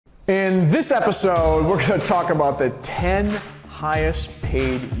In this episode, we're going to talk about the 10 highest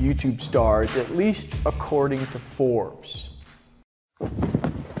paid YouTube stars, at least according to Forbes.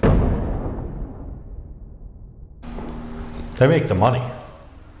 They make the money.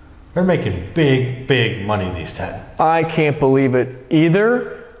 They're making big, big money, these 10. I can't believe it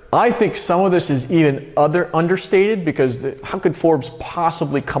either. I think some of this is even understated because how could Forbes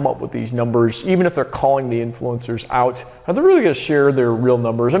possibly come up with these numbers, even if they're calling the influencers out? Are they really going to share their real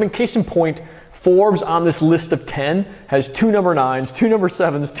numbers? I mean, case in point, Forbes on this list of 10 has 2 number 9s, 2 number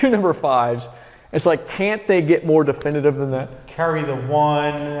 7s, 2 number 5s. It's like, can't they get more definitive than that? Carry the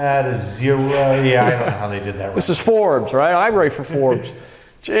 1, add a 0. Yeah, I don't know how they did that right. This is Forbes, right? I write for Forbes.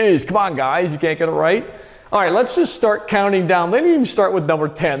 Jeez, come on, guys, you can't get it right? All right, let's just start counting down. They didn't even start with number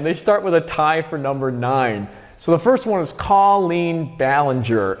 10. They start with a tie for number 9. So the first one is Colleen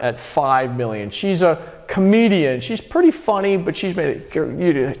Ballinger at 5 million. She's a comedian. She's pretty funny, but she's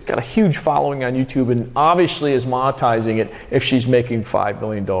got a huge following on YouTube and obviously is monetizing it if she's making $5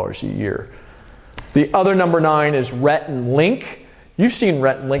 million a year. The other number 9 is Rhett and Link. You've seen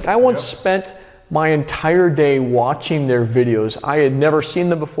Rhett and Link. I once spent my entire day watching their videos. I had never seen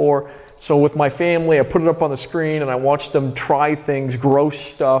them before. So with my family, I put it up on the screen and I watched them try things, gross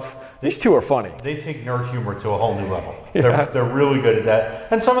stuff. These two are funny. They take nerd humor to a whole new level. Yeah. They're really good at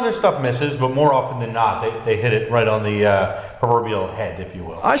that. And some of their stuff misses, but more often than not, they hit it right on the proverbial head, if you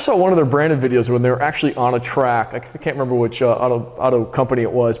will. I saw one of their branded videos when they were actually on a track. I can't remember which auto company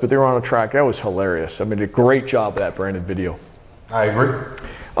it was, but they were on a track. That was hilarious. I mean, a great job with that branded video. I agree.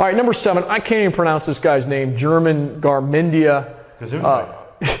 All right, number 7. I can't even pronounce this guy's name. German Garmendia.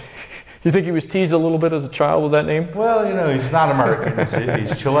 You think he was teased a little bit as a child with that name? Well, you know, he's not American.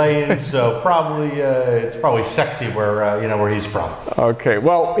 He's Chilean, so probably it's probably sexy where he's from. Okay,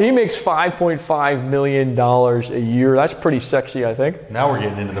 well, he makes $5.5 million a year. That's pretty sexy, I think. Now we're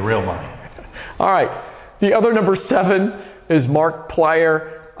getting into the real money. All right, the other number 7 is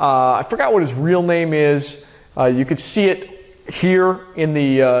MarkPlier. I forgot what his real name is. You could see it here in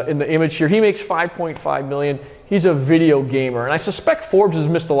the image here. He makes $5.5 million. He's a video gamer, and I suspect Forbes has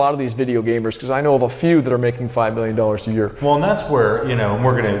missed a lot of these video gamers because I know of a few that are making $5 million a year. Well, and that's where,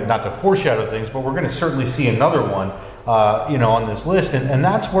 we're going to, not to foreshadow things, but we're going to certainly see another one, on this list, and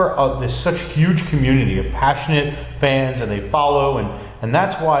that's where there's such a huge community of passionate fans, and they follow, and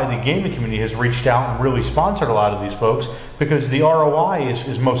that's why the gaming community has reached out and really sponsored a lot of these folks, because the ROI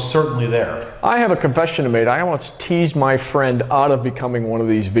is most certainly there. I have a confession to make. I once teased my friend out of becoming one of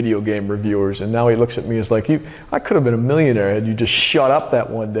these video game reviewers, and now he looks at me as like, I could have been a millionaire had you just shut up that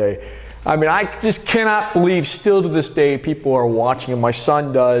one day. I mean, I just cannot believe still to this day people are watching, and my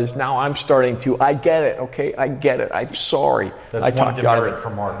son does. Now I'm starting to. I get it, okay? I get it. I'm sorry. That's one demerit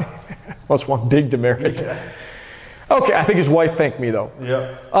for Mark. That's one big demerit. Yeah. Okay, I think his wife thanked me though.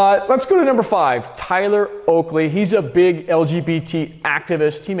 Yeah. Let's go to number 5, Tyler Oakley. He's a big LGBT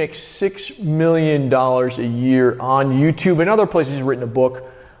activist. He makes $6 million a year on YouTube and other places. He's written a book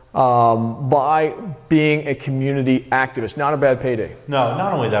by being a community activist. Not a bad payday. No,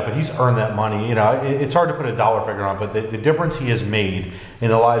 not only that, but he's earned that money. It's hard to put a dollar figure on, but the difference he has made in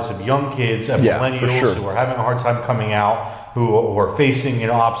the lives of young kids and millennials who are having a hard time coming out, who are facing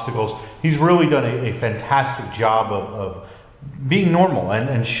obstacles. He's really done a fantastic job of being normal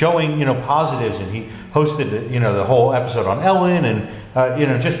and showing positives. And he hosted the whole episode on Ellen,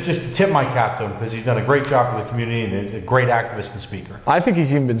 and just tip my cap to him because he's done a great job for the community and a great activist and speaker. I think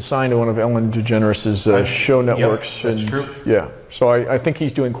he's even been signed to one of Ellen DeGeneres' show networks. Yep, that's true. Yeah, so I think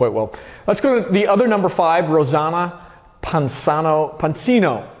he's doing quite well. Let's go to the other number 5, Rosanna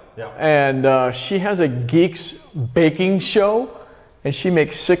Pansino. Yeah. And she has a Geeks baking show, and she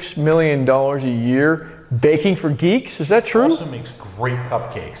makes $6 million a year baking for geeks. Is that true? She also makes great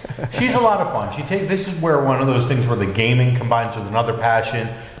cupcakes. She's a lot of fun. This is where one of those things where the gaming combines with another passion,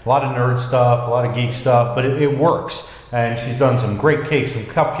 a lot of nerd stuff, a lot of geek stuff, but it works. And she's done some great cakes, some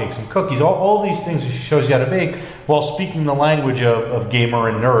cupcakes, some cookies, all these things that she shows you how to bake while speaking the language of gamer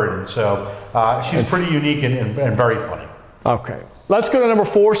and nerd. And so she's pretty unique and very funny. Okay. Let's go to number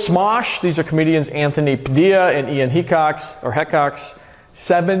 4, Smosh. These are comedians Anthony Padilla and Ian Hecox.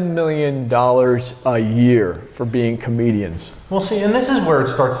 $7 million a year for being comedians. Well, see, and this is where it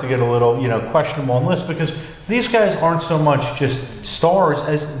starts to get a little, questionable on this, because these guys aren't so much just stars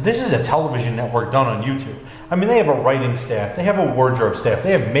as this is a television network done on YouTube. I mean, they have a writing staff, they have a wardrobe staff,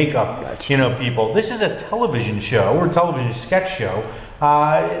 they have makeup, people. This is a television show or a television sketch show.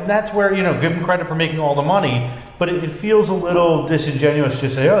 And that's where, give them credit for making all the money. but it feels a little disingenuous to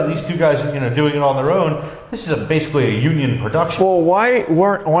say, oh, these two guys are doing it on their own. This is basically a union production. Well, why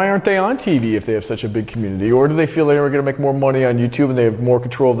aren't they on TV if they have such a big community? Or do they feel they are going to make more money on YouTube and they have more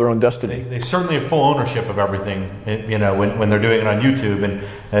control of their own destiny? They certainly have full ownership of everything, when they're doing it on YouTube.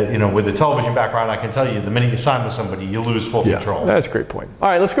 And, with the television background, I can tell you, the minute you sign with somebody, you lose full control. That's a great point. All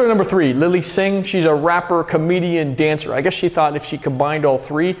right, let's go to number 3. Lilly Singh. She's a rapper, comedian, dancer. I guess she thought if she combined all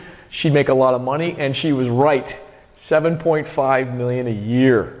 3, she'd make a lot of money, and she was right. $7.5 million a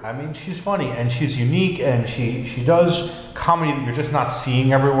year. I mean, she's funny and she's unique, and she does comedy that you're just not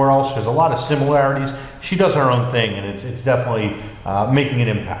seeing everywhere else. There's a lot of similarities. She does her own thing, and it's definitely making an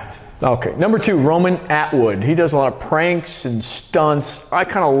impact. Okay, number 2, Roman Atwood. He does a lot of pranks and stunts. I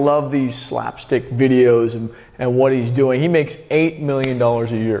kind of love these slapstick videos and what he's doing. He makes $8 million a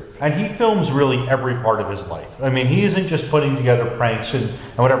year. And he films really every part of his life. I mean, he isn't just putting together pranks and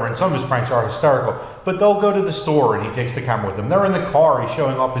whatever, and some of his pranks are hysterical, but they'll go to the store and he takes the camera with him. They're in the car, he's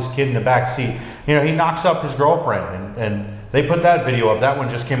showing off his kid in the back seat. He knocks up his girlfriend, and they put that video up. That one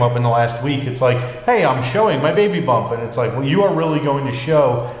just came up in the last week. It's like, hey, I'm showing my baby bump. And it's like, well, you are really going to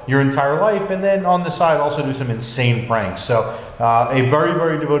show your entire life. And then on the side, also do some insane pranks. So a very,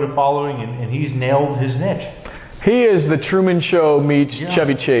 very devoted following, and he's nailed his niche. He is the Truman Show meets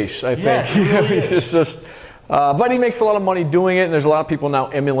Chevy Chase, I think. Yeah, he really He's just, but he makes a lot of money doing it, and there's a lot of people now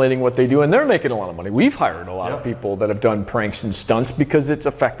emulating what they do, and they're making a lot of money. We've hired a lot of people that have done pranks and stunts because it's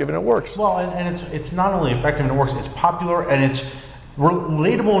effective and it works. Well, and it's not only effective and it works, it's popular and it's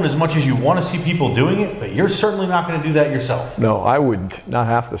relatable in as much as you want to see people doing it, but you're certainly not going to do that yourself. No, I wouldn't. Not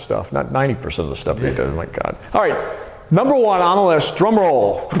half the stuff. Not 90% of the stuff he does. My God. All right, number 1 on the list, drum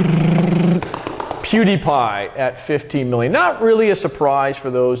roll. PewDiePie at 15 million. Not really a surprise for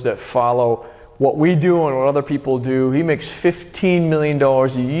those that follow what we do and what other people do. He makes $15 million a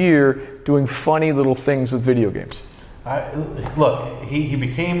year doing funny little things with video games. Look, he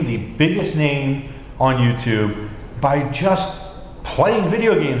became the biggest name on YouTube by just playing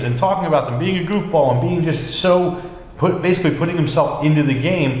video games and talking about them, being a goofball and being just so, basically putting himself into the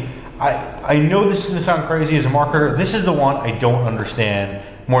game. I know this is going to sound crazy as a marketer. This is the one I don't understand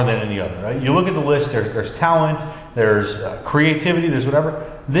more than any other. Right? You look at the list, there's talent, there's creativity, there's whatever.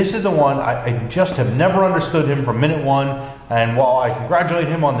 This is the one I just have never understood him from minute one. And while I congratulate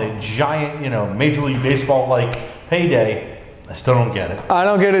him on the giant, Major League Baseball-like payday, I still don't get it. I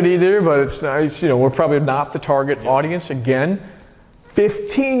don't get it either, but it's nice. We're probably not the target audience. Again,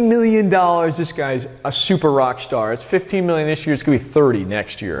 $15 million. This guy's a super rock star. It's $15 million this year. It's going to be 30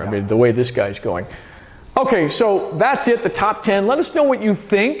 next year. I mean, the way this guy's going. Okay, so that's it, the top 10. Let us know what you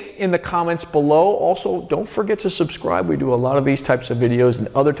think in the comments below. Also, don't forget to subscribe. We do a lot of these types of videos and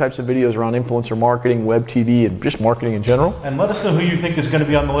other types of videos around influencer marketing, web TV, and just marketing in general. And let us know who you think is going to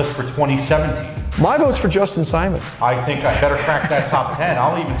be on the list for 2017. My vote's for Justin Simon. I think I better crack that top 10.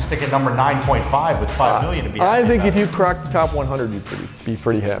 I'll even stick at number 9.5 with 5 million to be happy. I think if you crack the top 100, you'd be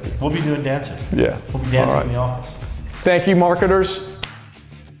pretty happy. We'll be doing dancing. Yeah. We'll be dancing in the office. Thank you, marketers.